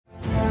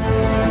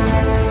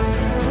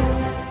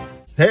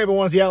Hey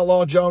everyone, it's the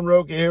Outlaw John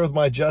Rocha here with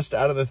my just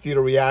out of the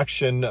theater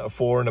reaction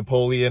for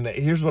Napoleon.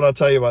 Here's what I'll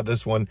tell you about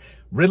this one.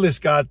 Ridley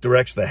Scott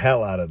directs the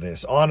hell out of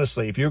this.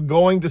 Honestly, if you're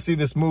going to see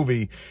this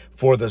movie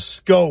for the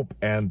scope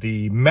and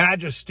the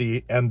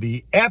majesty and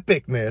the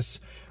epicness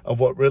of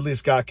what Ridley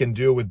Scott can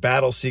do with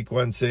battle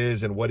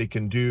sequences and what he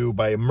can do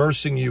by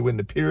immersing you in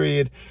the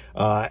period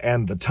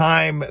and the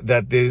time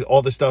that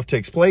all this stuff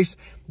takes place,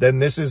 then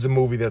this is a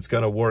movie that's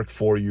going to work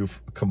for you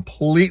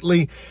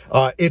completely.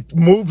 It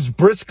moves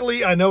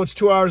briskly. I know it's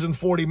 2 hours and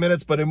 40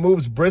 minutes, but it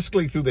moves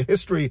briskly through the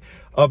history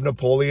of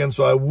Napoleon.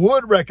 So I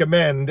would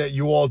recommend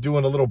you all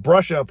doing a little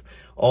brush up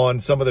on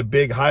some of the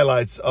big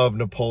highlights of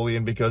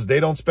Napoleon, because they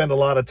don't spend a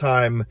lot of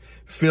time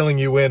filling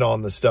you in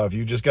on the stuff.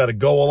 You just got to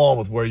go along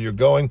with where you're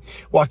going.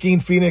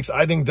 Joaquin Phoenix,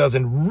 I think, does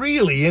a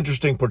really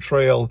interesting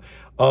portrayal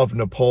of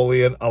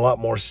Napoleon. A lot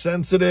more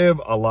sensitive,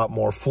 a lot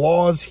more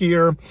flaws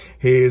here.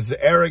 His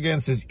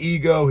arrogance, his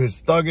ego, his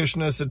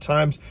thuggishness at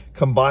times,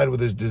 combined with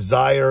his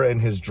desire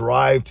and his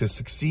drive to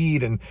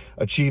succeed and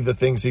achieve the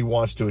things he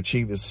wants to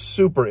achieve, is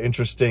super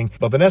interesting.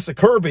 But VANESSA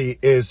KIRBY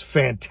is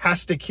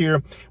fantastic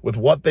here with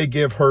what they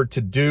give her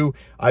to do.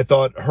 I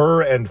thought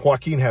her and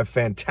Joaquin have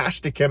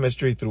fantastic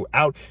chemistry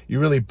throughout. You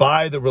really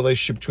buy the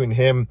relationship between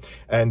him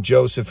and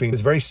Josephine.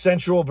 It's very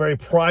sensual, very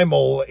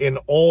primal in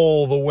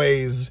all the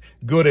ways,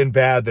 good and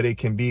bad, that it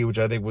can be, which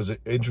I think was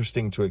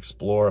interesting to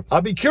explore.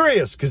 I'll be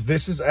curious, because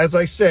this is, as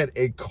I said,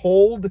 a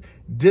cold,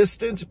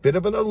 distant, bit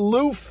of an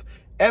aloof,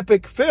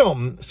 epic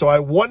film. So I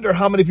wonder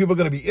how many people are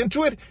going to be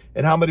into it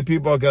and how many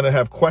people are going to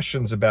have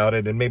questions about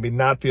it and maybe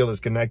not feel as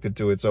connected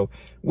to it. So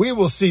we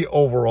will see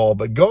overall,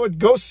 but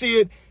go see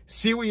it.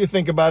 See what you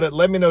think about it.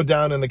 Let me know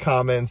down in the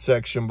comments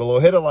section below.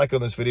 Hit a like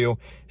on this video.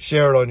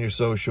 Share it on your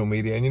social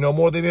media. And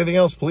more than anything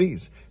else,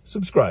 please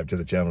subscribe to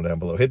the channel down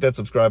below. Hit that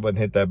subscribe button.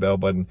 Hit that bell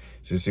button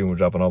so you see when we're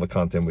dropping all the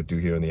content we do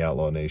here in the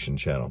Outlaw Nation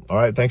channel. All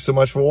right, thanks so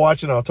much for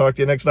watching. I'll talk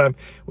to you next time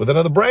with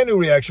another brand new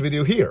reaction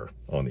video here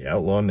on the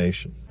Outlaw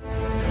Nation.